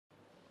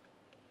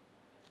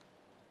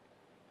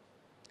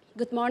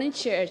Good morning,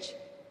 church.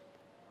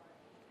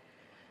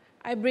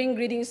 I bring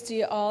greetings to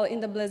you all in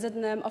the blessed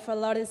name of our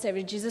Lord and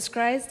Savior Jesus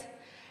Christ.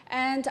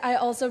 And I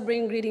also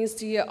bring greetings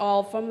to you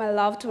all from my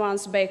loved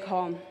ones back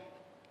home.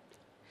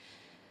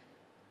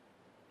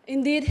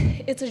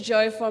 Indeed, it's a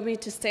joy for me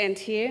to stand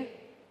here.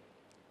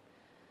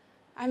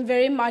 I'm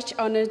very much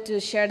honored to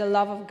share the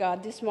love of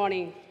God this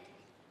morning.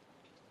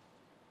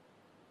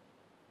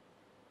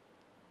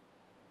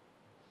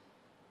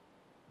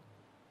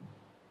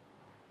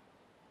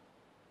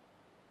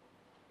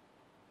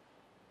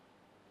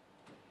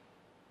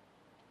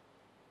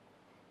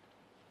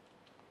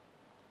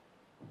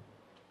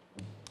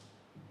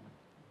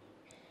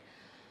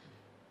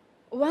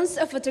 Once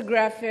a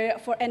photographer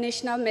for a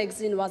national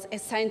magazine was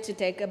assigned to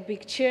take a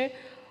picture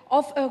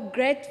of a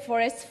great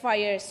forest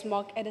fire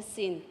smoke at the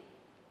scene.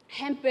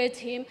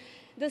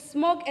 The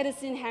smoke at the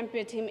scene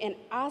hampered him and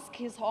asked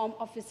his home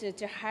officer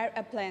to hire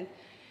a plane.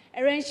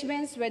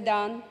 Arrangements were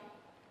done,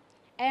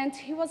 and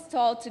he was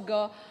told to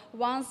go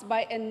once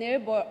by a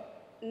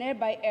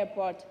nearby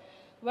airport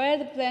where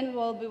the plane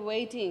will be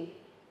waiting.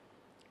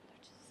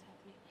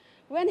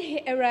 When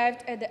he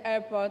arrived at the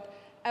airport,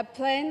 a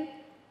plane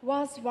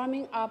was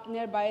warming up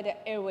nearby the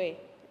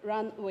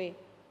runway.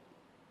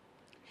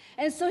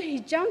 And so he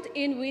jumped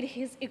in with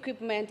his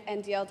equipment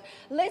and yelled,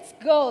 "Let's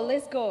go,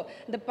 let's go."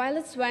 The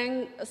pilot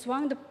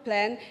swung the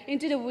plane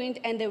into the wind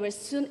and they were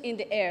soon in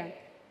the air.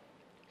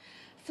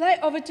 "Fly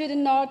over to the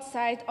north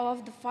side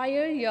of the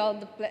fire,"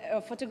 yelled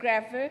the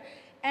photographer,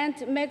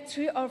 "and make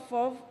 3 or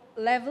 4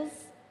 levels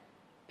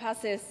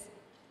passes."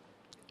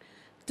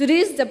 To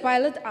this, the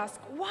pilot asked,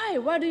 "Why?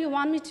 Why do you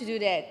want me to do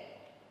that?"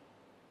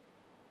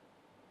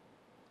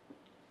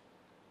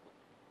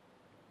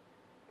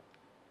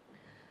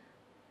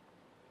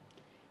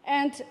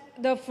 And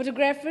the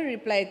photographer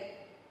replied,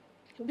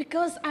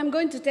 "Because I'm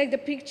going to take the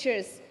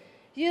pictures.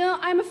 You know,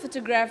 I'm a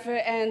photographer,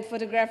 and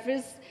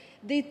photographers,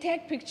 they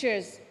take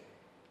pictures."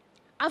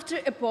 After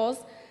a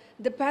pause,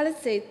 the pilot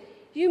said,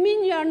 "You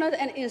mean you are not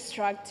an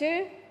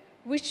instructor?"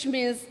 Which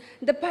means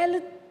the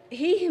pilot,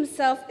 he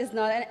himself is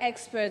not an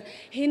expert.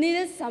 He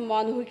needed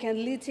someone who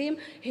can lead him.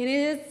 He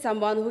needed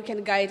someone who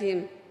can guide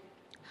him.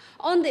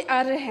 On the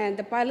other hand,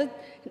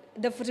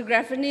 the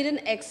photographer needed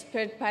an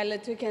expert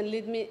pilot who can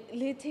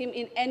lead him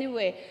in any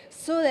way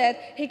so that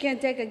he can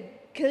take a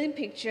clean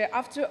picture.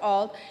 After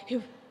all,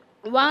 he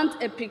wants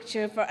a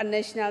picture for a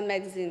national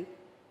magazine.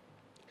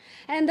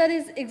 And that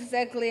is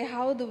exactly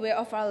how the way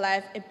of our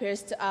life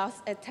appears to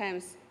us at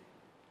times.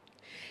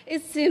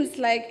 It seems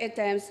like at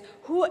times,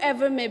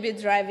 whoever may be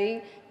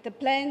driving, the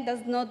plane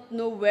does not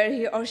know where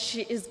he or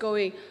she is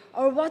going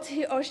or what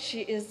he or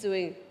she is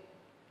doing.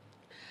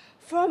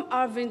 From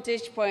our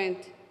vantage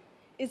point,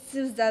 it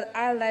seems that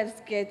our lives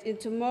get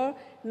into more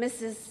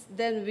messes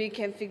than we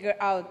can figure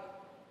out.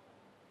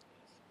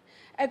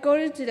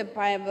 According to the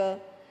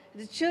Bible,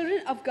 the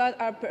children of God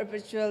are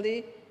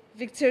perpetually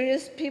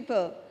victorious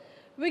people.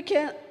 We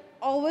can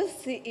always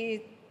see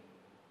it,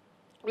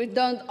 we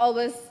don't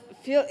always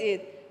feel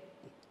it,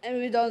 and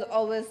we don't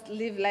always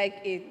live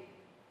like it.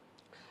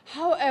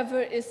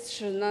 However, it's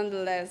true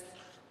nonetheless.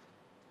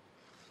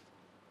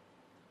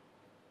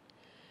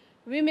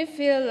 We may not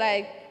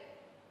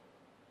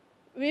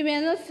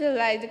feel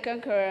like the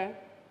conqueror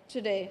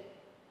today.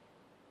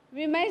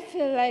 We might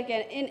feel like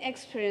an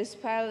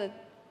inexperienced pilot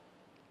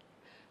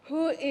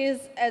who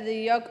is at the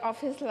yoke of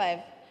his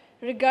life,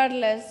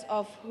 regardless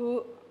of who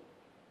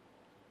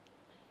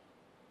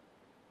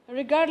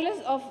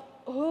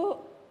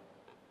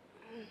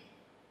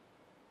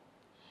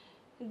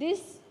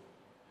this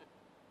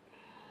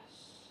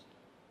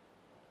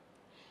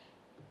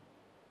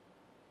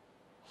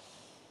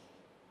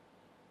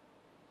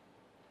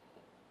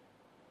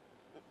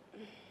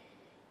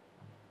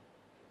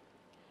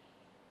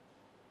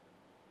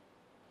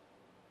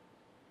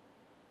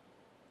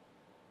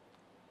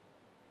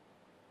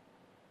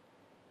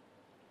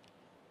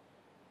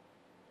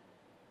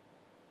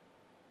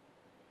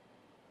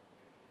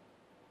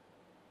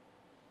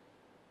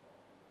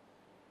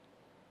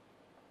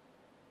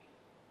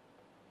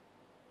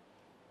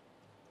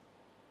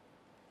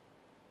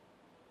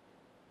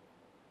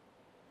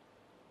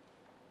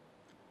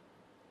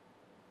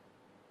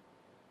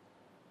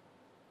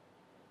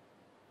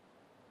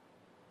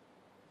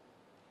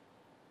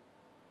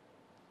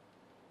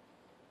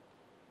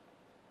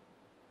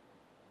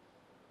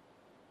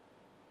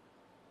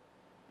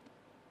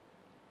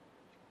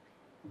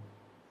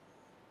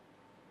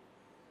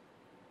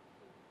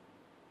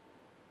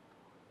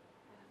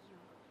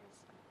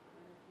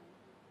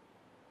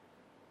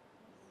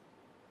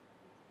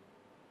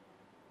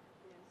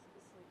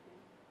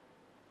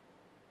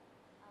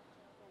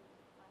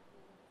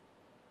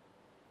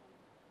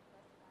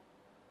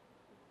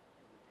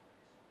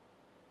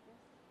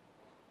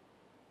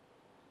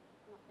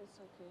It's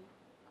okay.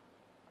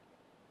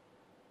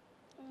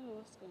 I don't know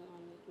what's going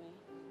on with me.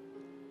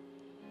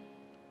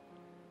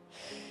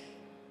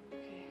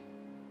 Okay.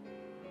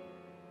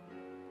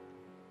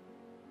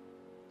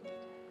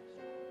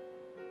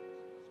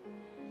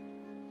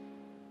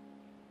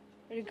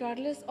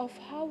 Regardless of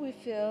how we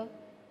feel,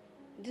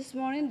 This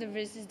morning, the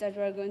verses that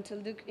we are going to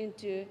look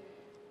into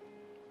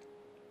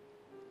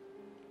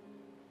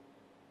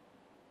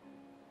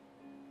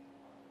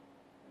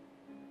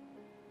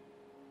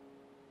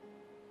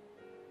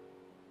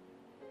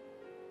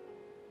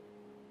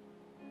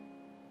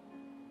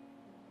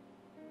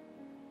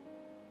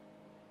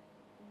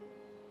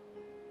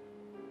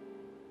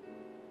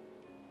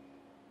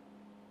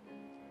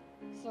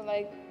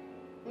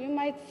we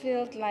might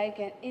feel like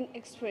an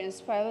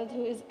inexperienced pilot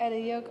who is at the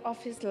yoke of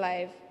his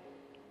life.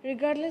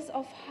 Regardless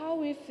of how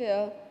we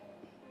feel,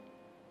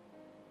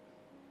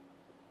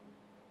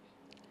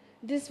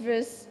 this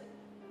verse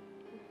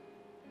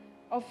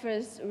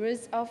offers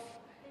words of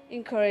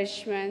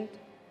encouragement.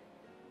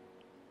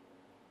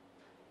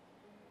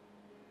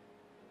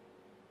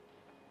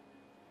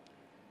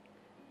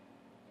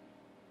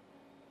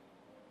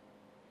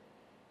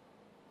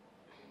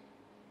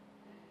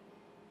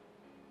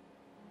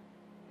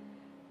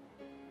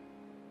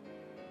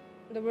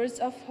 The words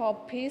of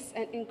hope, peace,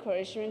 and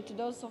encouragement to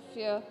those who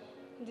feel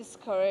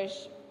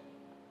discouraged,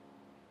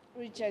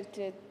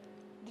 rejected,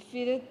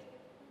 defeated,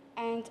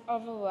 and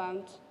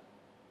overwhelmed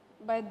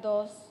by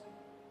those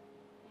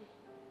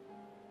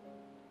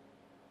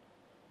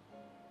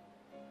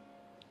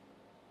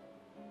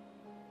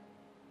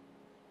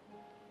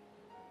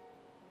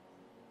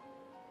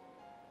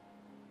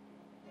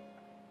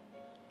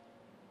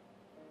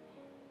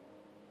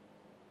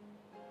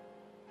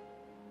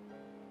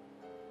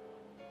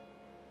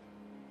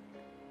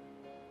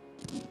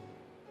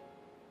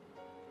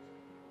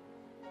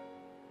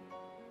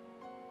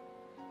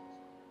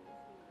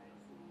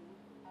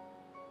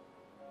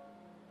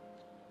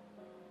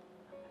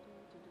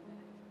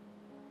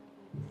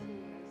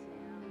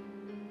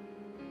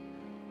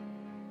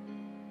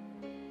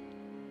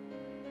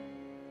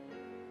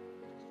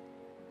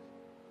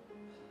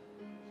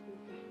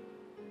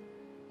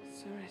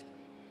Sorry.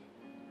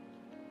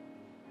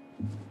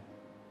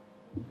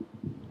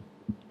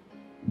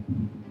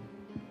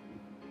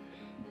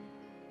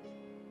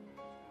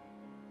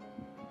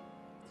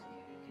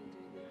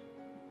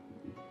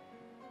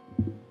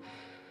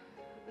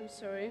 I'm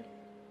sorry.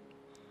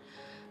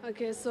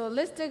 Okay, so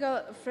let's take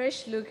a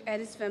fresh look at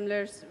this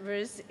familiar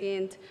verse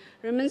in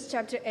Romans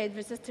chapter 8,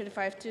 verses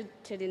 35 to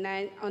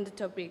 39 on the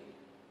topic,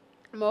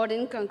 more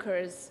than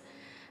conquerors.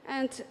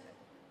 And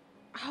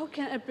how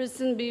can a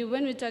person be,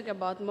 when we talk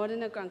about more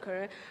than a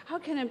conqueror, how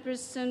can a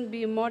person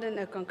be more than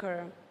a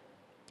conqueror?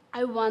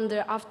 I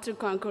wonder, after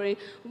conquering,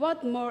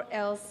 what more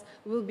else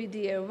will be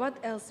there? What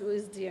else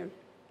is there?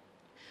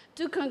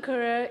 To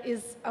conquer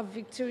is a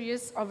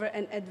victorious over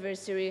an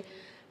adversary,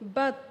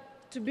 but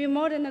to be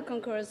more than a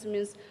conqueror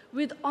means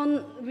we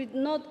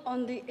not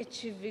only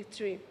achieve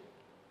victory,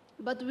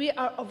 but we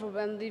are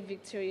overwhelmingly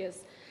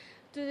victorious.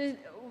 To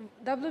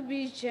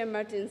W.B.J.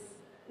 Martin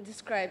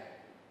described,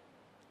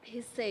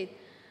 he said,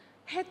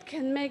 "Hate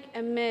can make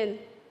a man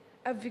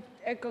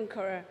a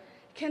conqueror,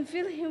 can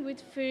fill him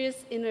with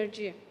fierce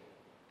energy.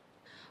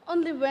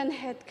 Only when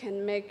hate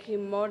can make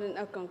him more than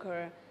a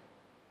conqueror."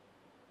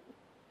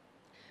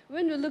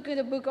 When we look at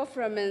the book of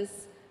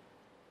Romans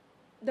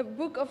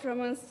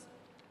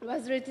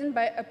was written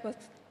by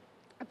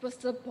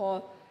Apostle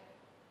Paul.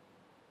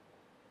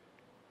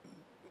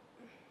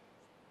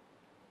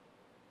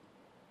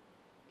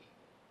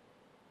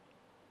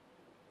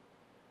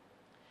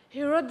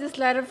 He wrote this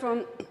letter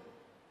from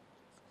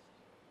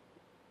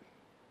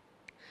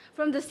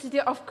the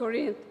city of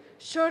Corinth,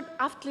 short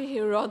after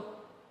he wrote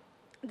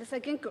the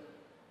second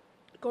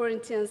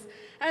Corinthians,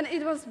 and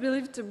it was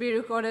believed to be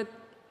recorded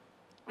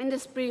in the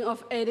spring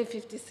of AD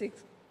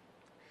 56.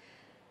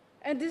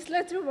 And this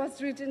letter was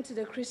written to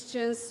the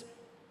Christians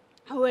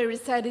who were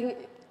residing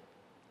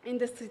in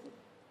the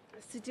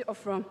city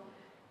of Rome.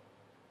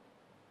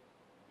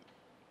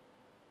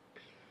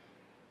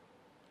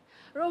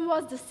 Rome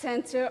was the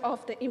center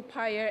of the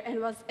empire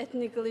and was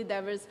ethnically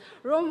diverse.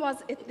 Rome was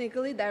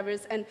ethnically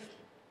diverse, and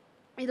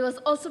it was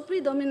also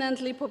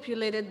predominantly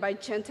populated by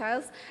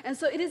Gentiles, and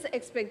so it is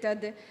expected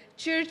the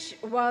church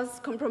was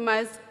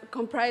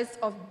comprised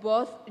of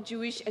both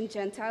Jewish and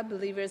Gentile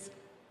believers.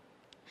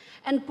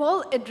 And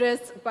Paul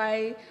addressed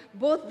by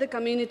both the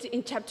community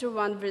in chapter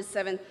 1, verse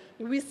 7.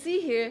 We see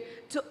here,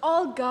 "To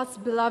all God's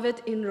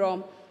beloved in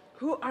Rome,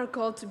 who are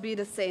called to be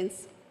the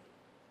saints."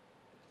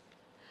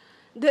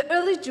 The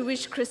early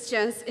Jewish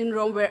Christians in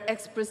Rome were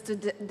exposed to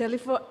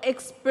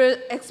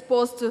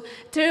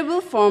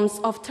terrible forms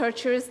of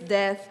torture,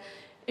 death,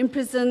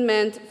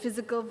 imprisonment,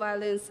 physical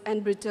violence,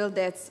 and brutal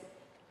deaths.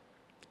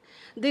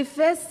 They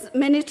faced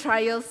many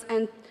trials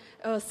and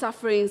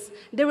sufferings.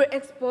 They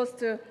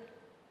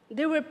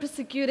were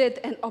persecuted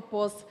and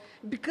opposed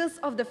because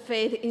of the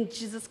faith in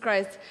Jesus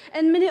Christ,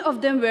 and many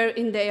of them were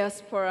in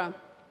diaspora.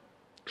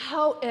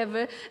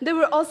 However, they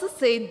were also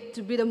said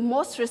to be the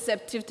most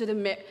receptive to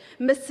the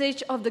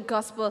message of the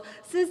gospel,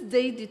 since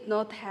they did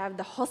not have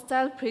the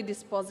hostile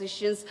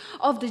predispositions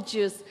of the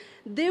Jews.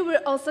 They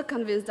were also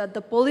convinced that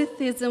the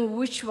polytheism,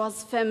 which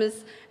was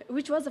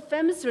a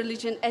famous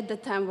religion at the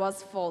time,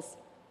 was false.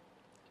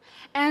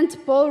 And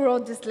Paul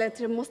wrote this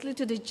letter mostly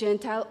to the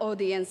Gentile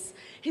audience.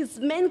 His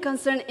main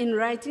concern in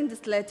writing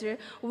this letter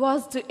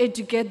was to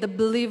educate the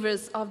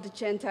believers of the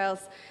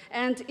Gentiles.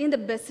 And in the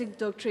basic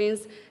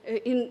doctrines,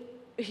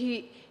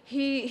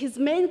 his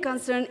main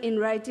concern in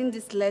writing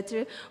this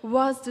letter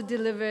was to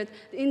deliver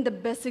in the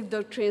basic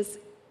doctrines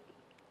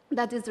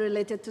that is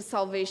related to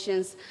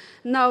salvations.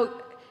 Now,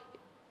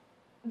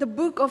 the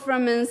book of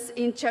Romans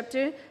in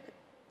chapter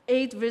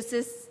 8,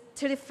 verses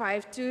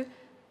 35 to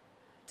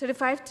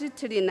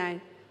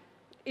 39,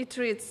 it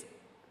reads,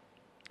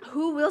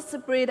 "Who will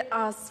separate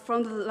us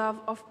from the love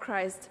of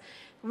Christ?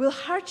 Will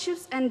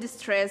hardships and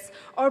distress,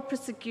 or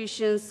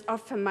persecutions, or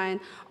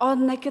famine, or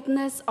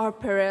nakedness, or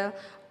peril,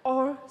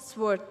 or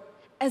sword?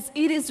 As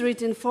it is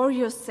written, for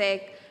your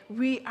sake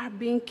we are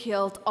being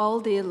killed all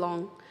day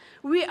long.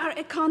 We are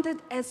accounted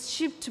as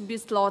sheep to be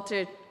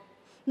slaughtered.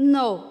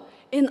 No,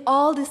 in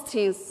all these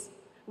things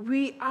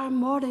we are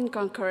more than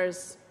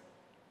conquerors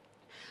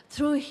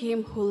through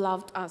him who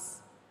loved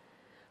us.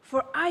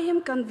 For I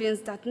am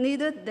convinced that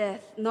neither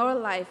death, nor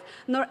life,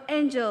 nor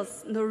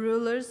angels, nor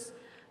rulers,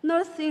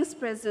 nor things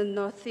present,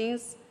 nor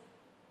things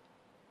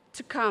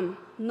to come,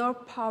 nor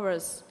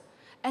powers,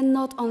 and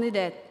not only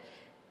that,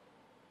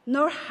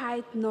 nor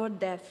height, nor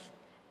depth,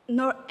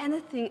 nor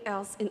anything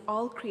else in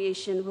all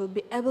creation will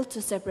be able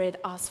to separate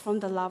us from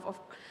the love of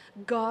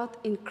God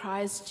in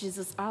Christ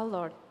Jesus our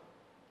Lord."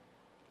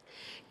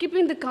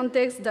 Keeping the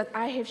context that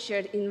I have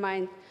shared in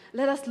mind,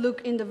 let us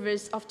look in the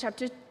verse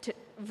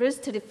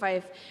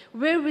 35,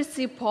 where we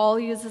see Paul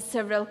uses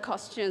several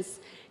questions.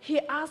 He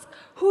asks,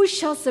 who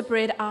shall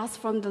separate us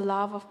from the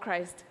love of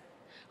Christ?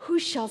 Who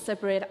shall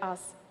separate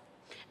us?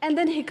 And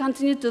then he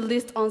continued to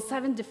list on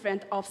 7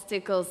 different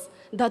obstacles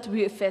that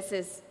we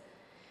faces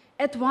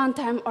at one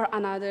time or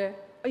another,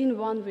 in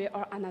one way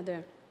or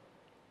another.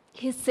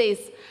 He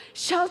says,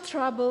 shall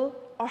trouble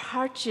or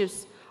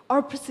hardships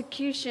or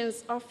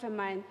persecutions or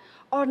famine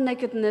or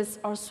nakedness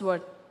or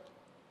sword?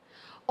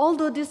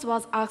 Although this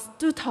was asked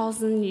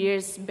 2,000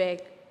 years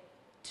back,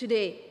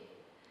 today,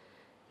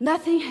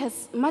 nothing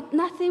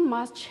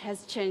much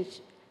has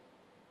changed.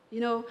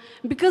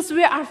 Because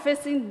we are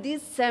facing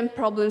these same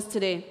problems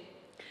today.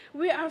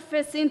 We are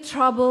facing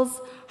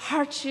troubles,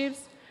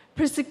 hardships,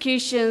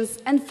 persecutions,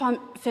 and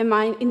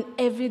famine in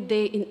every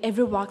day, in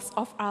every walks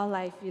of our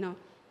life,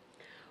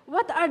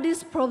 What are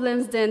these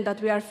problems then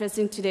that we are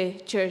facing today,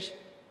 church?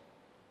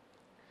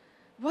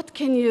 What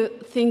can you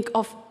think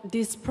of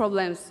these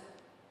problems?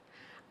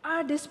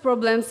 Are these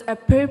problems a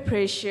peer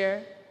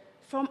pressure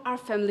from our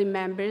family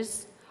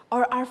members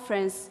or our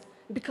friends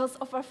because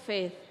of our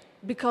faith,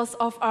 because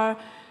of our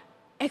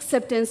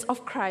acceptance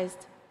of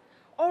Christ?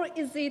 Or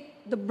is it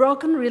the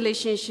broken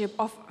relationship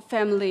of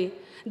family,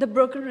 the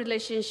broken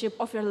relationship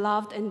of your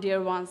loved and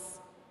dear ones?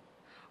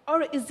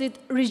 Or is it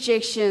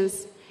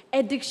rejections,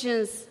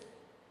 addictions,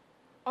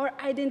 or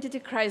identity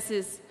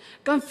crisis,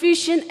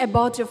 confusion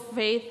about your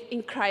faith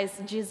in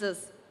Christ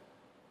Jesus?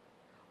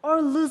 Or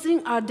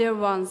losing our dear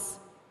ones?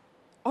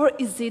 Or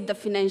is it the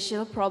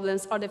financial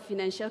problems or the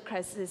financial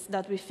crisis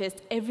that we face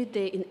every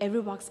day in every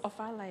walks of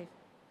our life?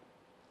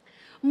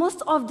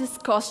 Most of these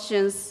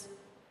questions,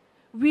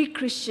 we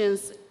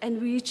Christians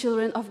and we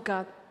children of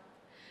God,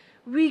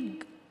 we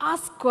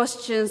ask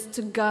questions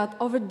to God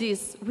over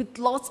this with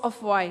lots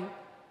of why.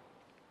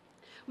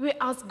 We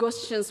ask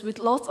questions with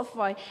lots of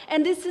why.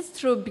 And this is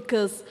true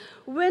because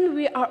when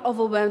we are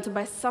overwhelmed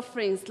by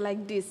sufferings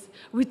like this,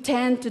 we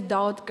tend to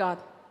doubt God.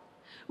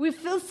 We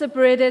feel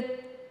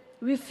separated.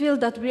 We feel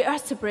that we are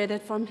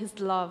separated from His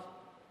love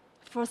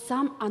for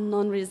some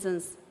unknown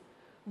reasons,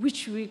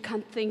 which we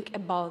can't think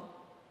about.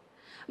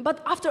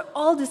 But after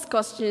all these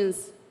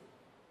questions,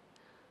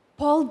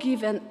 Paul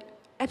gives an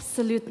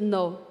absolute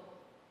no.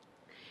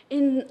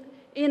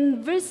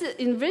 In verse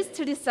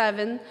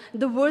 37,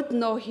 the word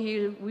no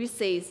here we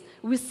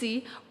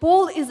see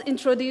Paul is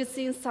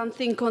introducing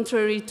something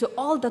contrary to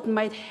all that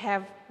might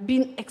have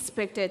been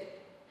expected.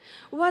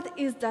 What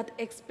is that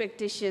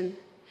expectation?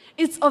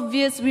 It's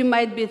obvious we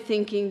might be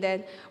thinking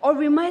that, or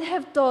we might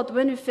have thought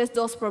when we face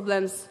those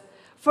problems.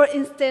 For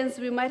instance,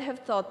 we might have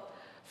thought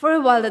for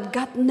a while that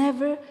God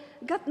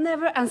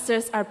never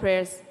answers our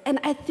prayers. And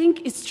I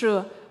think it's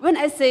true. When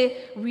I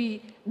say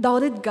we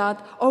doubted God,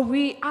 or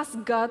we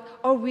asked God,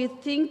 or we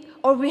think,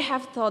 or we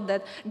have thought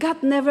that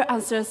God never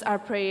answers our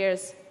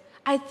prayers,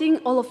 I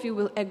think all of you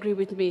will agree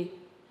with me.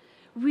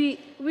 When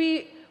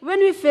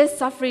we face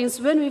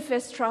sufferings, when we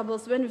face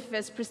troubles, when we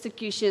face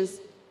persecutions,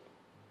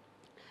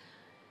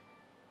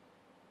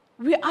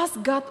 we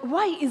ask God,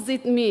 why is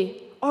it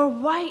me? Or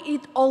why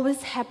it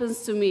always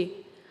happens to me?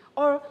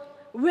 Or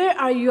where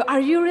are you? Are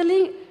you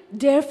really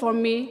there for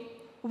me?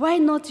 Why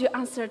not you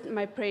answered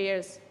my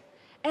prayers?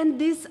 And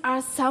these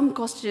are some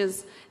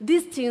questions,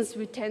 these things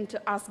we tend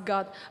to ask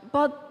God.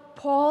 But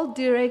Paul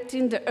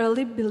directing the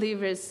early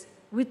believers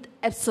with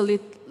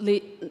absolute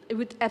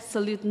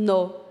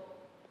no.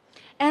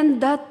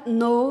 And that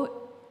no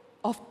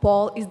of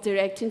Paul is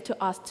directing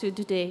to us too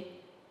today.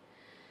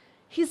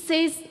 He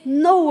says,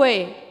 no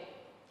way.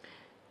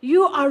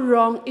 You are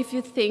wrong if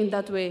you think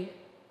that way.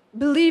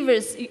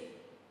 Believers,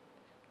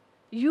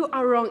 You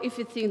are wrong if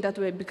you think that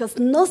way, because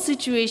no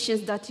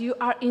situations that you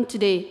are in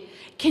today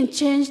can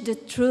change the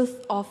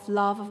truth of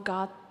love of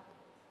God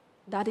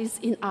that is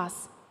in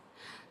us.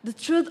 The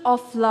truth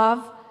of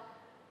love,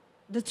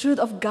 the truth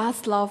of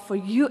God's love for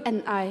you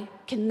and I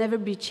can never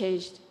be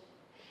changed.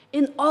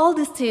 In all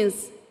these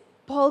things,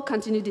 Paul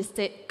continued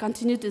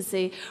to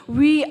say,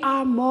 we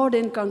are more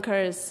than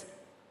conquerors.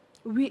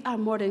 We are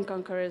more than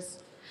conquerors.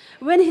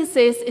 When he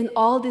says in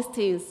all these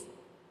things,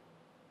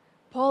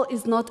 Paul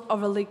is not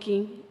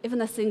overlooking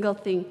even a single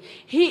thing.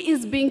 He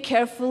is being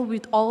careful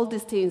with all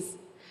these things.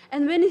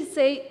 And when he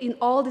says in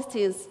all these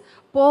things,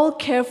 Paul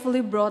carefully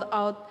brought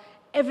out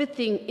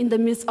everything in the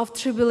midst of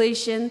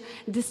tribulation,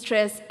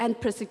 distress, and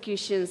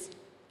persecutions.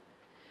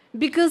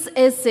 Because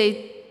as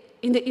said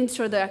in the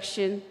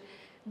introduction,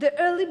 the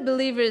early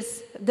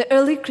believers, the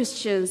early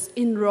Christians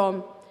in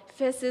Rome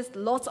faces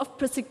lots of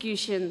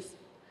persecutions,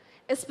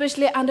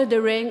 especially under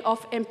the reign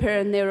of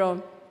Emperor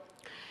Nero.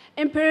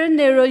 Emperor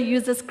Nero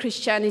uses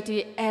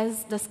Christianity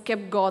as the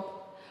scapegoat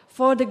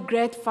for the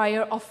Great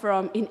Fire of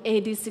Rome in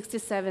AD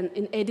 67,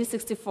 in AD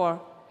 64.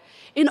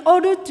 In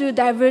order to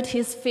divert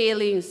his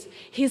failings,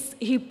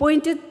 he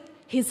pointed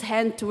his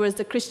hand towards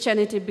the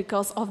Christianity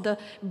because of the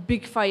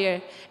big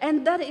fire.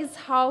 And that is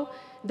how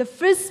the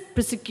first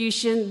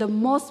persecution,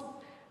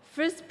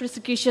 first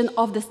persecution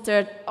of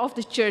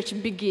the church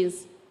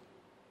begins.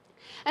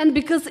 And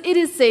because it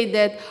is said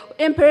that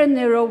Emperor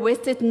Nero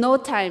wasted no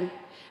time,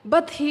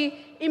 but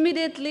he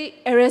immediately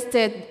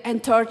arrested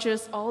and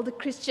tortures all the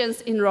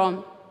Christians in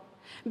Rome.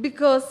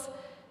 Because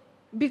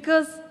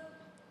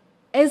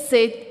as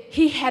said,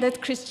 he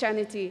hated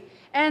Christianity.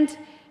 And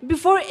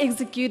before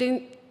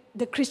executing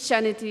the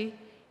Christianity,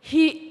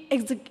 he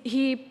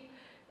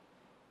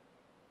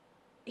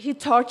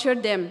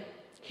tortured them.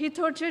 He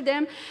tortured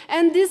them,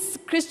 and this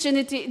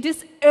Christianity,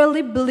 these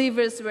early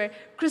believers were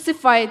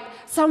crucified.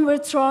 Some were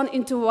thrown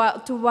into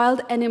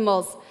wild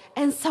animals,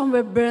 and some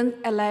were burned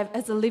alive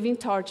as living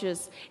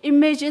torches.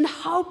 Imagine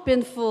how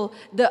painful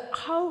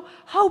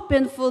how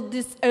painful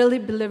these early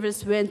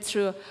believers went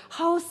through,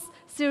 how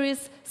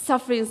serious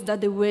sufferings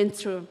that they went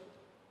through.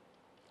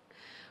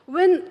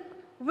 When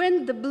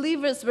the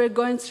believers were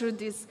going through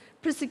these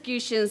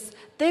persecutions,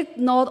 take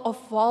note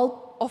of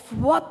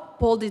what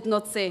Paul did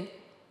not say.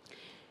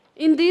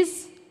 In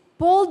this,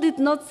 Paul did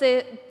not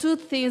say two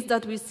things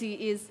that we see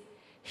is,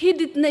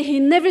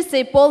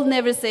 Paul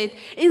never said,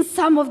 in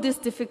some of these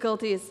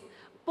difficulties.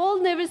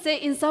 Paul never said,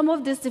 in some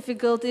of these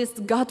difficulties,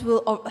 God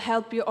will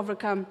help you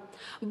overcome.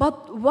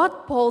 But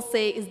what Paul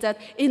says is that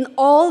in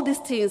all these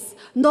things,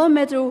 no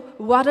matter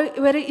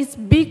whether it's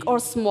big or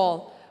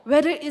small,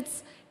 whether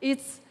it's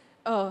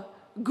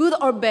good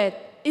or bad,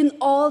 in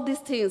all these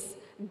things,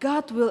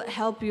 God will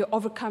help you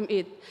overcome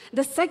it.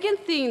 The second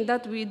thing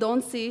that we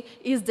don't see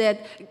is that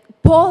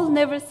Paul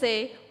never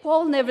say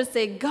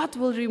God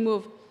will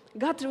remove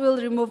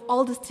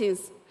all these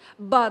things.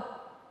 But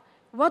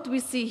what we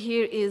see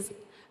here is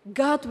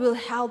God will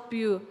help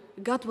you.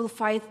 God will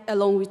fight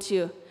along with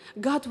you.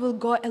 God will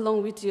go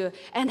along with you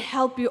and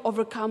help you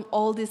overcome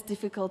all these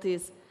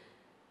difficulties.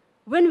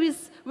 When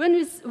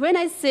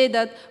I say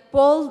that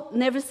Paul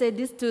never said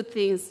these two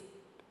things,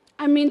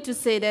 I mean to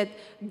say that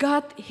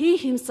God, He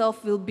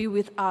Himself will be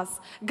with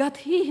us. God,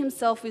 He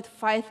Himself will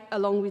fight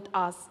along with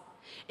us.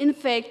 In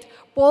fact,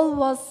 Paul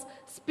was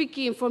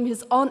speaking from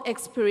his own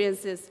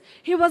experiences.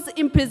 He was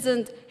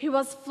imprisoned, he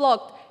was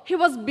flogged, he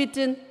was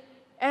beaten,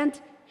 and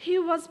he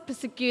was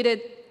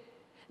persecuted.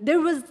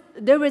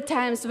 There were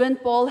times when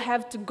Paul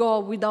had to go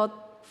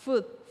without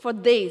food for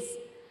days.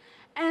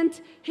 And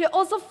he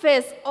also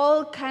faced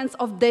all kinds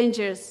of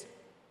dangers.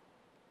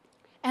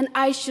 And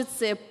I should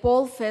say,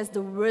 Paul faced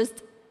the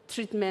worst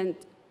treatment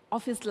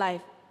of his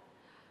life,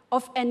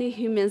 of any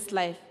human's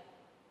life.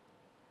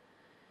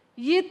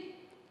 Yet,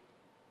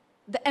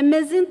 the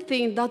amazing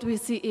thing that we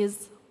see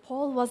is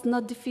Paul was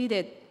not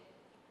defeated.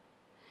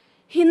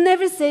 He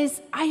never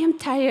says, I am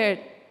tired,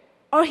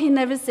 or he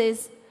never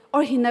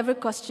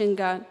questioned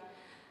God.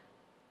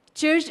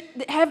 Church,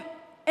 have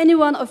any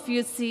one of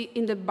you see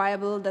in the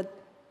Bible that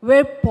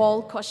where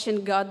Paul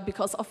questioned God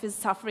because of his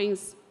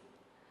sufferings?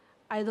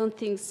 I don't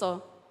think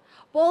so.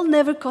 Paul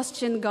never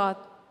questioned God.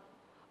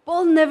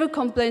 Paul never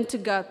complained to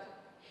God.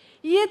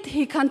 Yet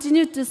he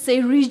continued to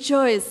say,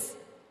 rejoice.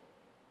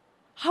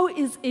 How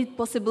is it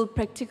possible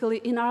practically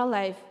in our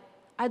life?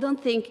 I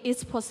don't think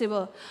it's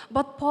possible.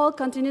 But Paul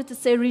continued to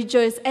say,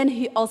 rejoice. And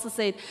he also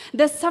said,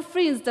 the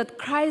sufferings that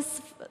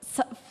Christ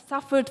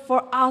suffered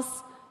for us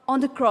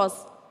on the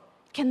cross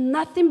can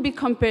nothing be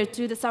compared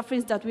to the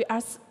sufferings that we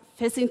are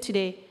facing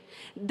today.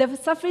 The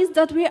sufferings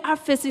that we are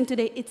facing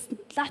today, it's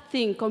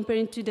nothing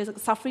comparing to the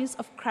sufferings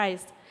of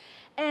Christ.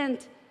 And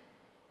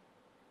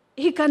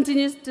he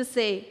continues to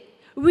say,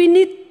 we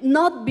need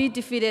not be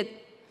defeated.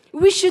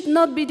 We should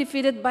not be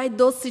defeated by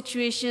those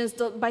situations,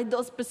 by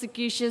those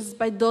persecutions,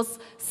 by those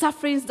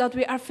sufferings that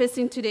we are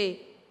facing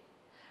today.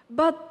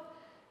 But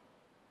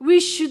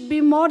we should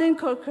be more than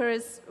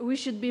conquerors. We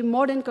should be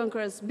more than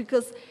conquerors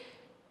because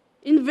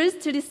in verse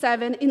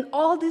 37, in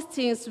all these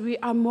things we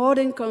are more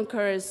than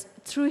conquerors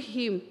through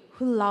Him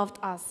who loved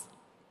us.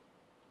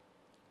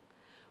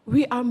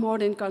 We are more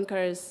than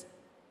conquerors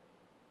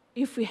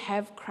if we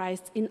have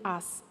Christ in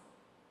us.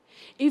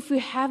 If we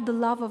have the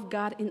love of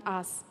God in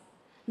us,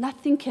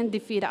 nothing can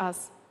defeat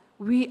us.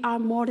 We are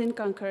more than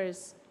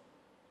conquerors.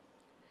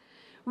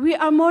 We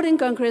are more than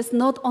conquerors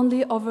not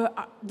only over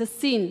the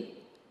sin,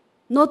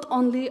 not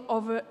only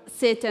over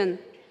Satan,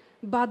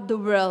 but the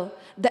world,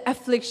 the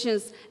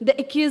afflictions, the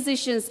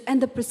accusations,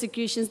 and the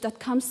persecutions that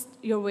comes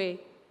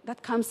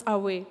our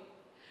way,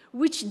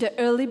 which the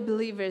early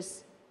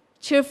believers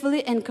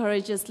cheerfully and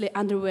courageously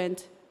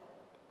underwent.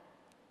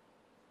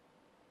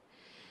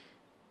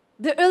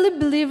 The early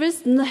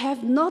believers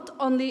have not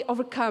only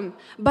overcome,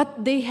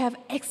 but they have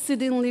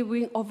exceedingly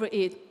won over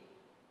it.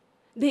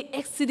 They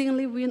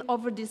exceedingly win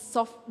over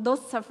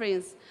those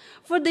sufferings.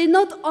 For they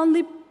not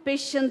only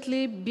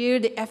patiently bear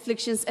the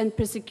afflictions and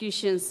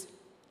persecutions,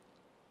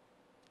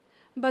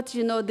 but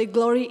they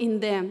glory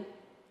in them.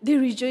 They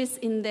rejoice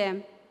in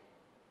them.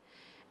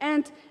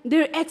 And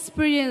their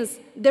experience,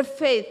 their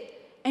faith,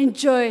 and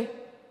joy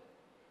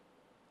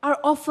are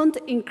often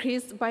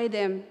increased by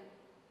them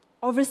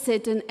over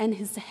Satan and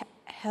his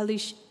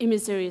hellish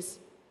emissaries.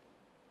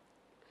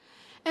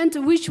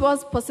 And which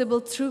was possible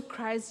through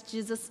Christ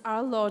Jesus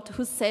our Lord,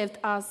 who saved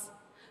us,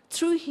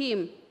 through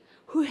him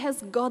who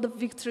has got the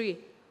victory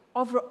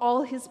over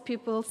all his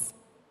peoples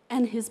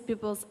and his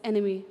people's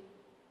enemy.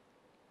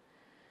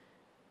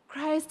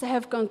 Christ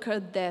have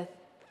conquered death,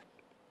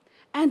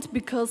 and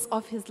because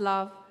of his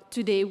love,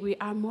 today we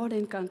are more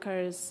than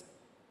conquerors.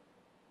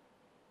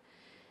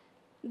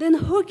 Then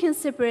who can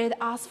separate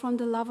us from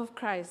the love of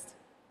Christ?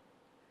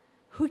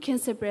 Who can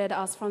separate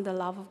us from the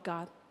love of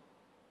God?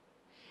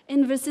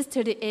 In verses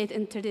 38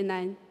 and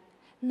 39,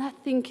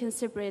 nothing can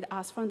separate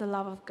us from the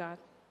love of God.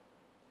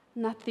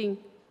 Nothing.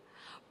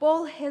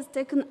 Paul has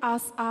taken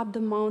us up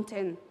the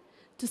mountain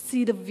to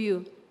see the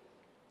view,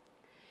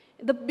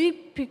 the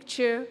big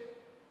picture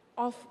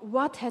of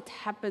what had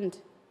happened.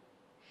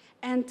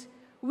 And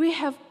we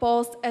have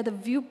paused at the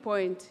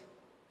viewpoint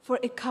for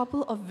a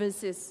couple of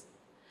verses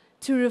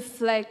to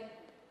reflect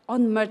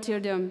on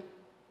martyrdom.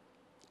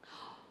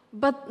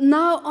 But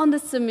now on the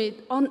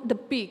summit, on the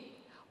peak,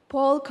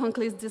 Paul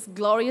concludes this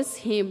glorious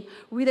hymn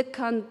with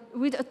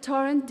a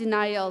torrent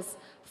denials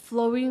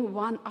flowing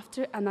one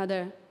after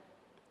another.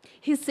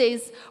 He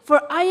says,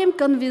 "For I am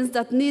convinced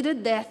that neither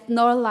death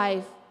nor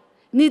life,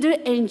 neither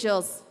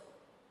angels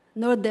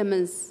nor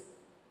demons,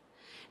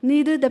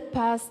 neither the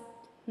past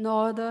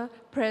nor the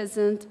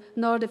present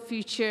nor the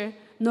future,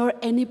 nor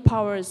any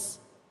powers.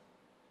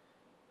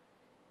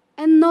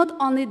 And not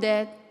only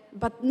that,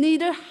 but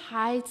neither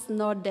height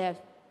nor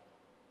depth,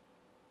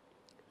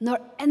 nor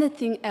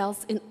anything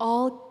else in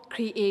all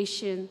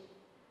creation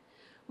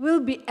will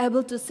be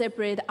able to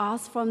separate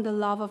us from the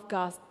love of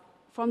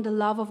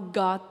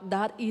God,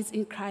 that is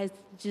in Christ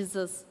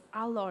Jesus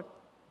our Lord."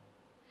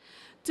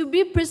 To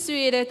be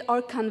persuaded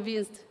or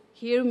convinced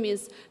here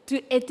means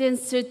to attain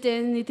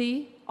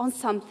certainty on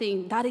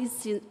something that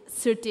is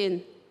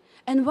certain.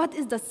 And what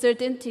is the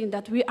certain thing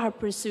that we are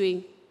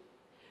pursuing?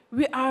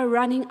 We are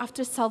running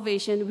after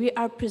salvation. We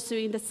are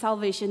pursuing the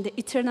salvation, the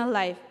eternal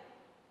life.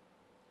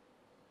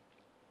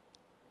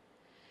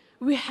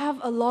 We have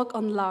a lock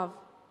on love,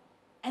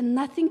 and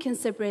nothing can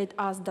separate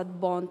us that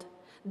bond,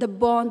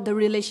 the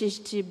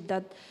relationship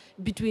that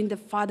between the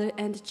father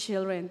and the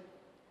children.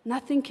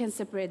 Nothing can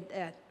separate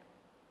that.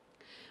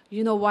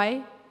 You know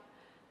why?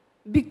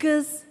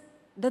 Because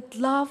that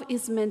love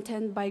is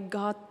maintained by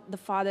God the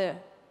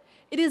Father.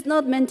 It is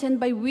not maintained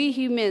by we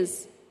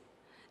humans.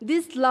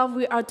 This love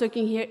we are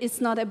talking here is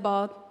not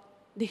about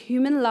the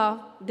human love,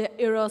 the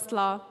eros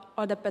love,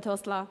 or the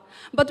pathos love,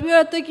 but we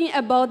are talking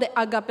about the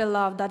agape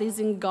love that is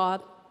in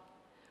God,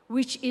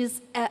 which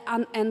is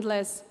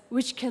unendless,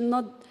 which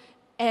cannot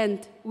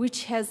end,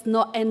 which has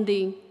no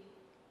ending.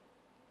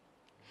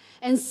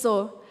 And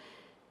so,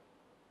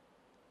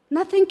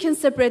 nothing can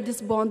separate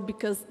this bond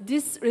because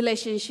this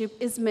relationship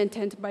is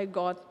maintained by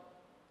God.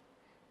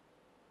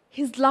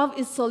 His love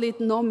is solid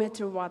no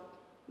matter what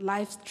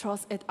life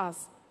throws at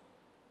us.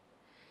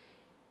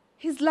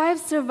 His life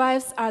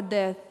survives our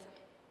death.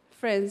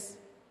 Friends,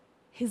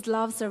 his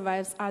love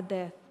survives our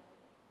death.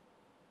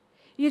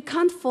 You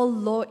can't fall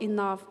low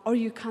enough or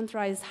you can't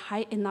rise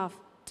high enough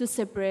to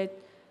separate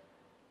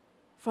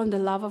from the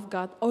love of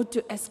God or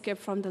to escape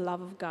from the love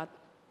of God.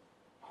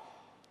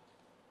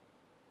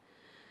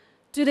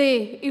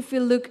 Today, if we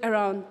look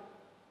around,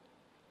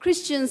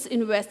 Christians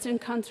in Western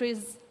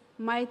countries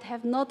might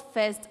have not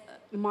faced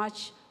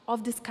much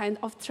of this kind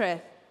of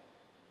threat.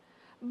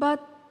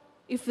 But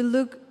if we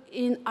look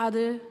in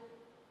other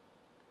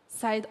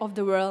side of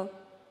the world,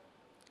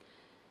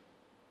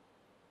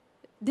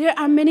 there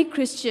are many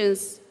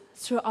Christians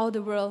throughout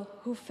the world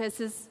who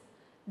faces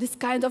this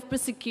kind of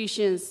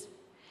persecutions,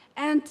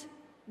 and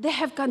they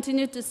have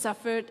continued to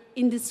suffer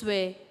in this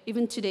way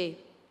even today.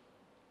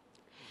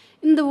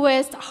 In the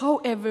West,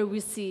 however,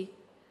 we see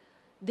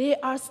they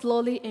are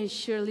slowly and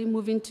surely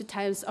moving to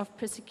times of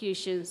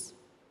persecutions.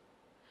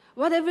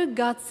 Whatever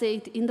God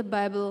said in the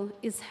Bible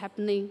is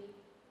happening.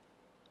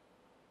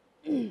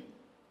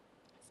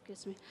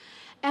 Excuse me.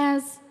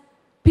 As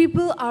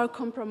People are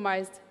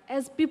compromised.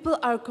 As people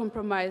are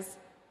compromised,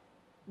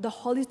 the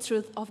holy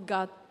truth of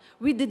God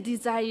with the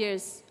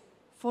desires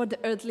for the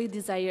earthly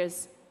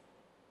desires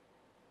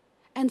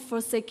and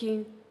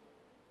forsaking,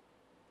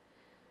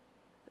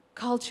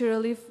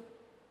 culturally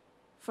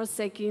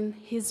forsaking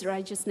His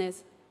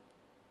righteousness.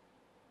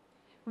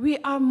 We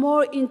are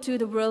more into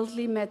the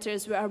worldly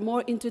matters, we are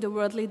more into the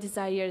worldly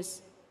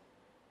desires,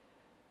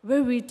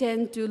 where we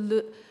tend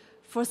to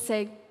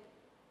forsake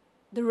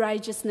the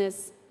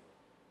righteousness.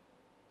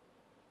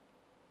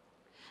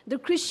 The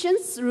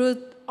Christian's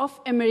root of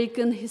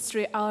American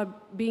history are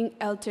being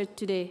altered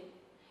today.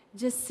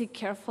 Just see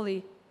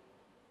carefully.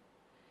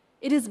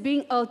 It is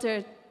being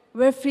altered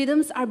where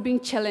freedoms are being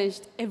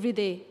challenged every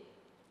day.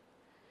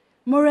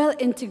 Moral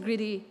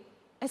integrity,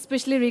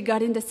 especially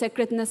regarding the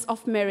sacredness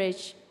of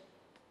marriage,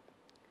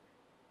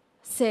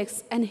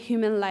 sex, and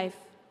human life,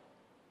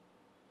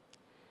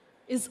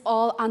 is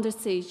all under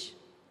siege.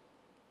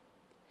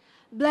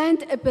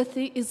 Blind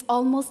apathy is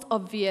almost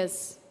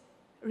obvious.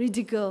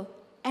 Ridicule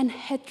and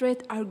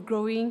hatred are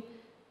growing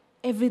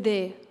every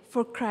day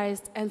for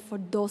Christ and for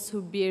those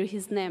who bear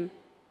His name.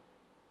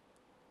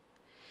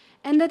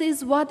 And that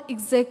is what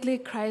exactly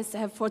Christ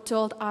has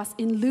foretold us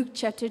in Luke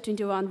chapter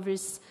 21,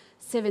 verse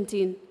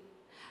 17.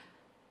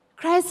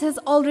 Christ has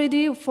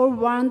already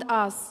forewarned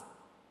us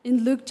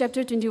in Luke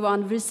chapter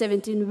 21, verse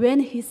 17,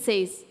 when He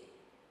says,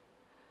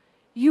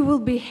 "You will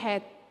be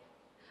hated.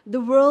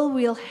 The world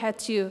will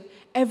hate you.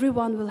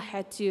 Everyone will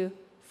hate you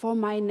for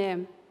my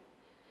name.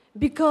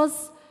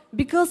 Because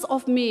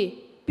of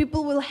me,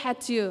 people will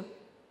hate you.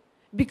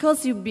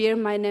 Because you bear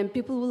my name,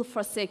 people will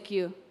forsake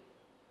you."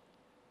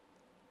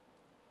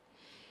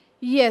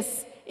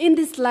 Yes, in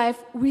this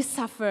life we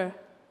suffer.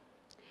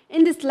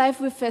 In this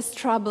life we face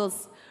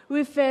troubles.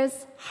 We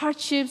face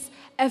hardships,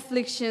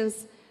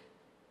 afflictions,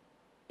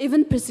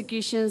 even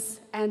persecutions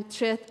and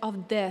threat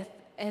of death,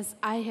 as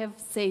I have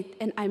said,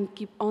 and I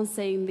keep on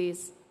saying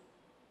this.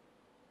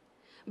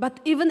 But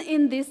even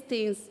in these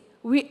things,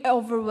 we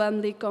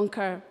overwhelmingly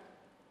conquer.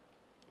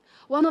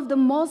 One of the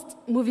most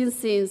moving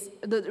scenes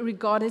that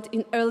regarded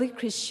in early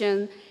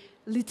Christian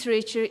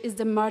literature is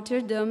the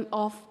martyrdom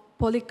of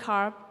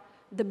Polycarp,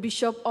 the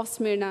bishop of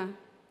Smyrna.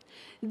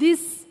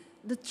 This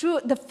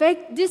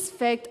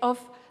fact of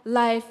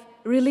life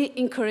really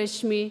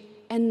encouraged me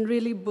and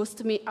really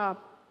boosted me up.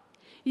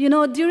 You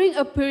know, during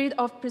a period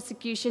of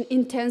persecution,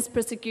 intense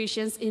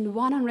persecutions in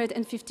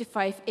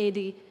 155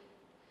 AD,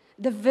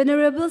 the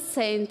venerable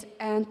saint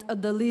and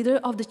the leader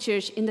of the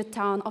church in the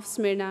town of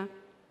Smyrna,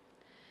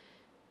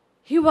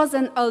 he was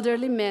an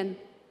elderly man.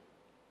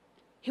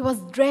 He was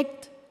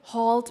dragged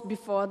whole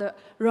before the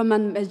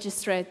Roman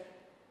magistrate.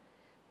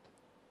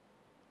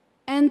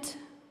 And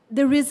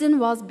the reason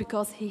was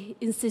because he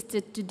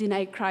insisted to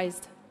deny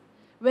Christ.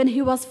 When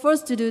he was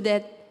forced to do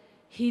that,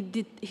 he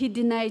did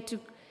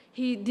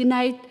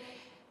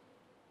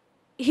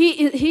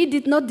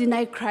not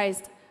deny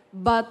Christ,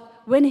 but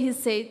when he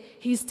said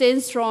he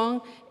stayed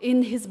strong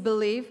in his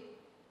belief,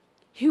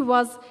 he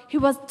was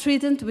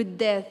threatened with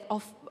death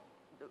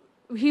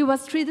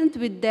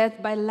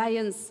by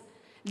lions,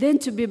 then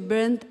to be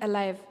burned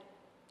alive.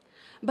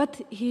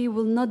 But he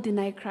will not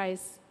deny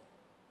Christ.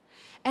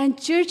 And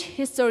church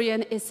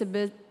historian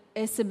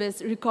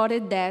Eusebius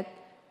recorded that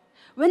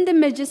when the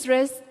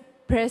magistrates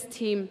pressed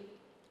him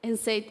and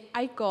said,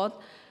 "I, God,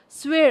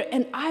 swear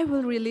and I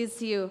will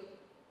release you,"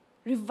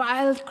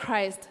 reviled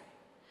Christ.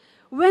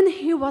 When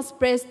he was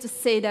pressed to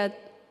say that,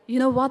 you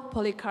know what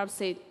Polycarp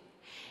said?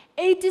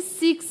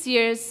 86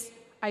 years,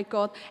 I,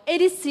 God,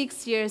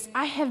 86 years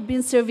I have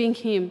been serving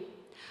him.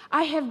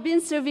 I have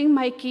been serving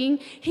my king.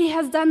 He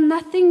has done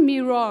nothing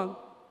me wrong.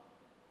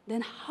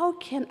 Then how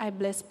can I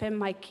blaspheme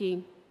my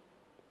king?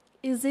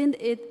 Isn't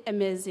it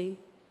amazing?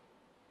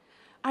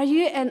 Are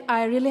you and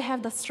I really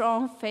have the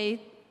strong faith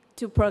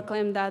to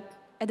proclaim that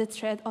at the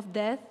threat of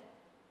death?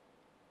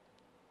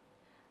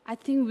 I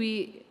think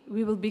we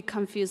will be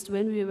confused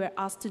when we were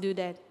asked to do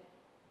that.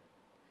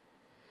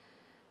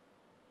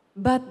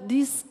 But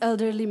this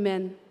elderly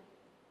man,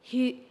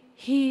 he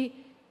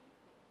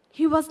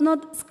was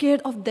not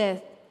scared of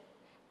death.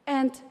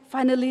 And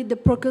finally, the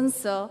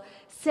proconsul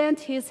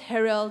sent his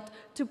herald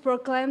to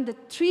proclaim the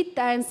 3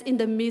 times in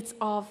the midst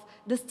of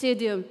the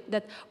stadium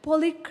that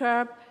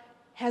Polycarp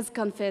has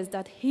confessed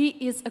that he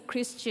is a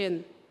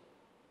Christian.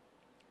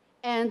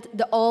 And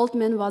the old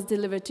man was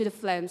delivered to the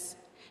flames.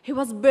 He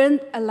was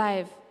burned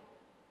alive.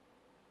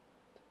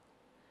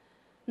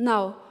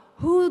 Now,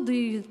 who do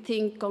you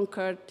think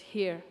conquered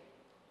here?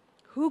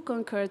 Who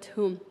conquered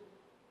whom?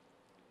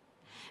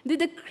 Did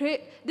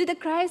the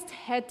Christ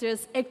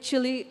haters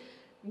actually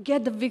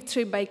get the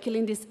victory by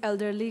killing this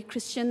elderly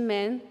Christian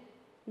man?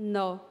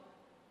 No.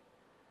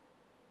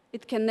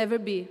 It can never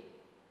be.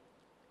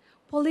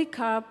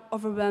 Polycarp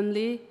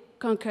overwhelmingly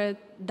conquered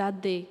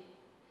that day,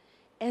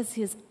 as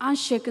his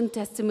unshaken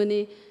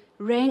testimony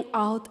rang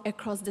out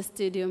across the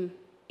stadium.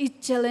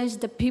 It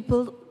challenged the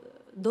people,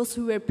 those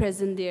who were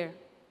present there.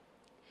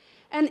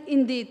 And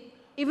indeed,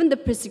 even the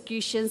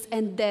persecutions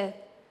and death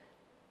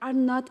are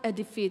not a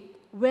defeat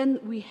when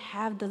we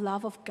have the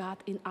love of God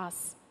in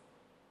us.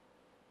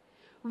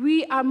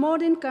 We are more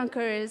than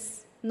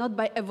conquerors, not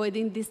by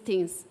avoiding these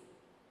things.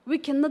 We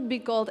cannot be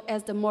called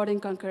as the more than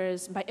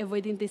conquerors by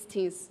avoiding these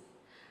things.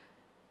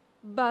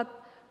 But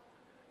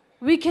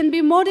we can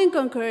be more than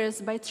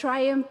conquerors by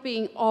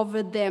triumphing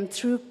over them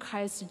through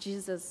Christ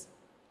Jesus.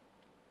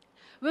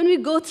 When we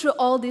go through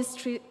all these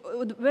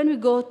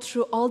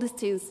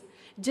things,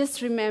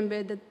 just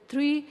remember the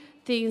three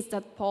things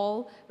that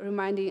Paul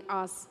reminding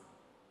us.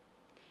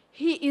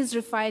 He is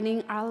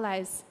refining our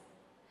lives.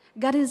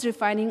 God is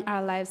refining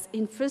our lives.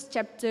 In 1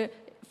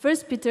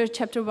 Peter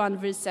chapter 1,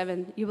 verse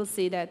 7, you will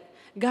see that.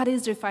 God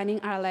is refining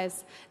our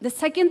lives. The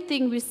second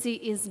thing we see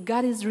is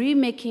God is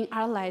remaking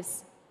our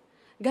lives.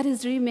 God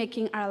is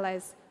remaking our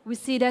lives. We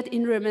see that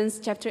in Romans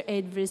chapter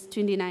 8, verse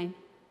 29.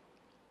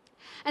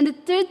 And the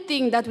third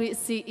thing that we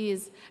see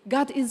is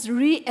God is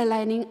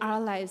realigning our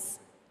lives.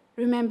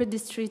 Remember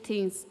these three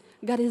things.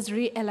 God is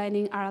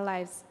realigning our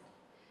lives.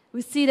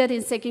 We see that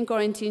in 2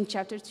 Corinthians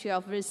chapter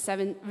 12,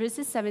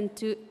 verses 7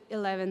 to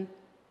 11.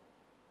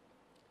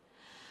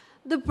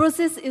 The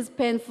process is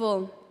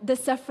painful. The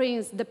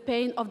sufferings, the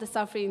pain of the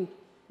suffering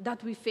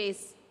that we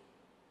face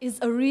is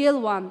a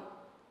real one,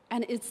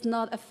 and it's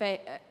not a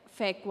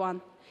fake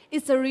one.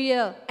 It's a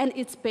real, and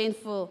it's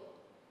painful.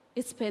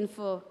 It's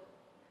painful.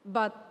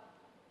 But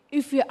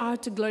if we are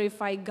to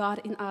glorify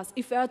God in us,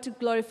 if we are to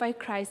glorify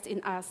Christ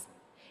in us,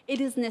 it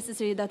is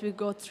necessary that we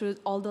go through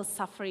all those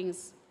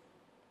sufferings.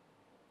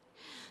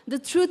 The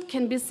truth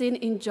can be seen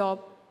in Job,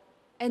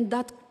 and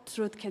that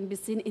truth can be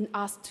seen in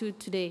us too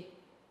today.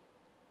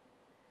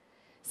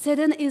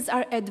 Satan is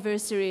our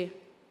adversary.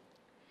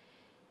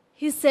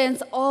 He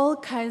sends all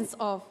kinds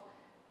of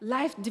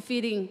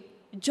life-defeating,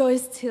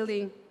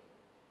 joy-stealing,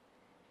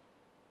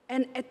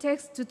 and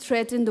attacks to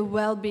threaten the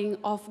well-being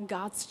of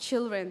God's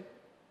children,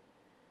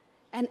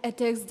 and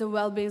attacks the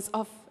well-being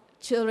of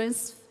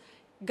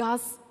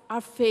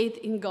our faith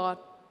in God.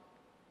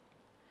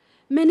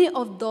 Many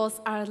of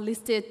those are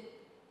listed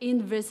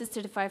in verses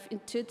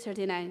 35 to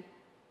 39.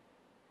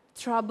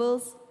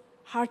 Troubles,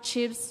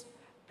 hardships,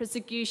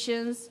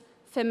 persecutions,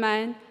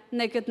 famine,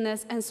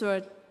 nakedness, and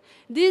sword.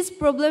 These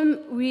problems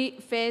we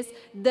face,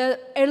 the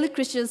early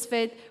Christians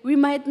faced, we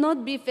might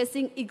not be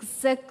facing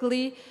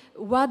exactly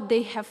what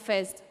they have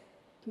faced.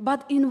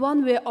 But in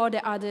one way or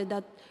the other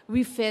that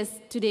we face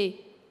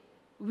today,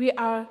 we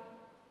are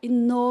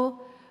in no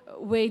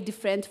way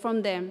different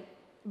from them,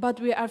 but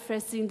we are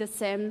facing the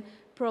same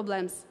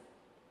problems.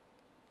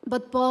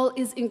 But Paul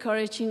is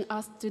encouraging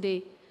us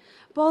today.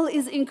 Paul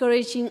is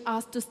encouraging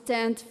us to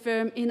stand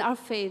firm in our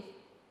faith.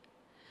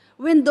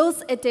 When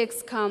those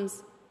attacks come,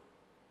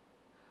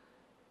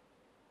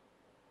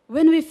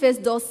 when we face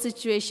those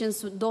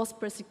situations, those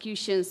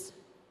persecutions,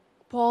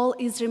 Paul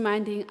is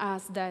reminding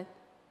us that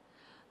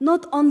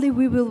not only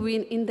we will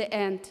win in the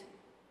end,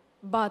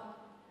 but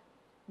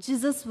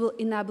Jesus will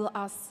enable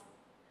us.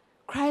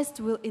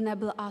 Christ will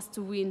enable us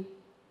to win.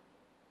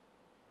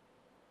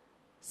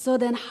 So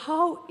then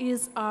how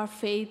is our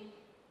faith,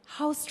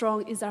 how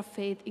strong is our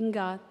faith in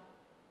God?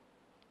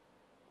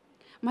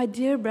 My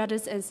dear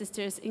brothers and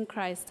sisters in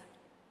Christ,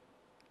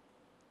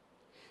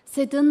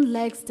 Satan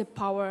lacks the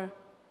power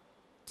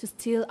to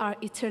steal our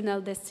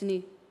eternal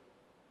destiny.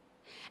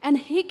 And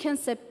he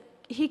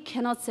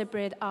cannot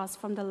separate us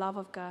from the love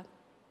of God.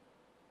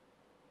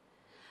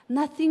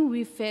 Nothing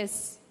we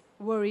face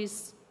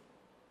worries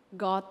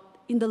God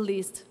in the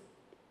least.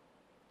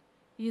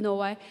 You know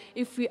why?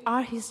 If we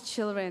are his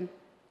children,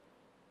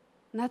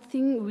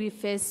 nothing we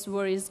face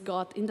worries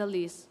God in the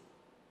least.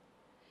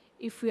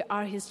 If we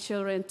are his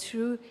children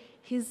through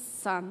his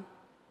Son,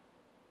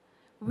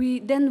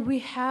 then we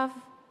have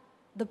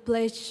the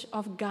pledge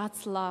of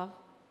God's love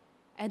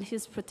and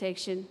his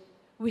protection.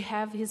 We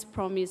have his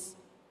promise.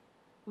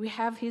 We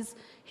have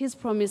his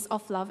promise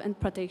of love and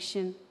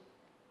protection.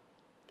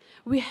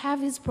 We have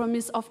his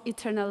promise of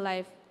eternal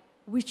life,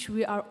 which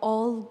we are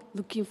all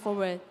looking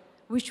forward,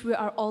 which we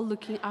are all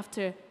looking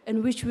after,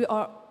 and which we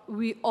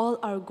all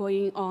are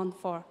going on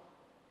for.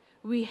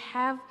 We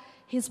have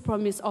his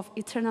promise of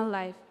eternal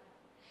life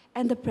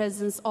and the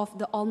presence of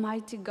the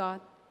Almighty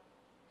God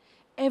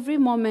every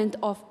moment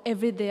of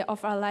every day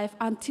of our life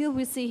until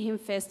we see him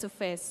face to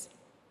face.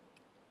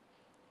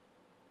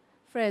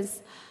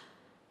 Friends,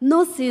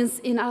 no sins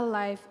in our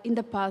life in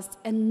the past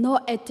and no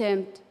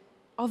attempt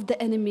of the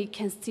enemy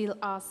can steal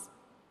us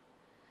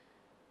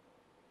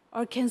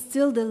or can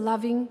steal the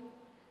loving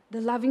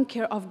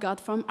care of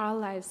God from our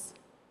lives.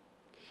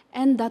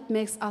 And that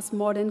makes us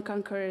more than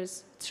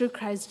conquerors through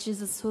Christ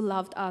Jesus who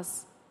loved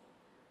us.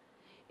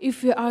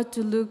 If we are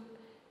to look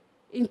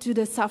into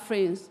the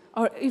sufferings,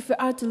 or if we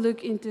are to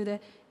look into the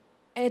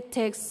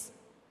attacks,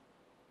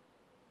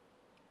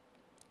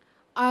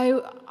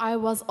 I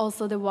was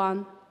also the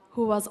one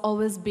who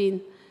always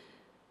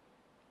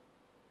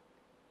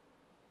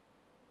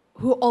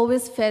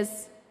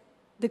faced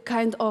the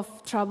kind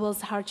of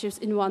troubles, hardships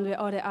in one way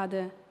or the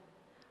other.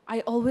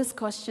 I always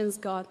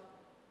questioned God.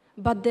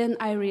 But then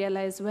I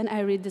realized, when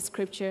I read the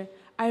scripture,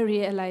 I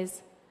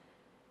realized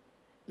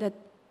that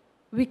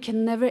we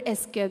can never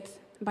escape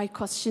by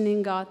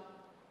questioning God,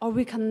 or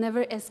we can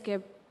never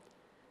escape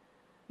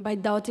by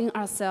doubting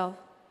ourselves.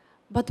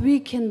 But we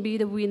can be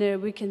the winner.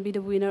 We can be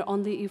the winner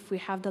only if we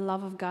have the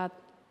love of God.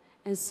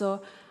 And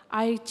so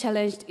I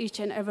challenged each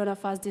and every one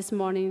of us this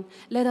morning.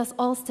 Let us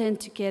all stand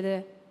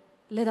together.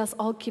 Let us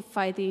all keep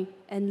fighting.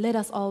 And let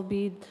us all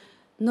be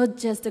not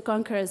just the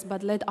conquerors,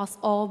 but let us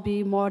all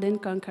be more than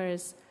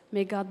conquerors.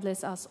 May God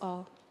bless us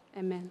all.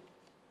 Amen.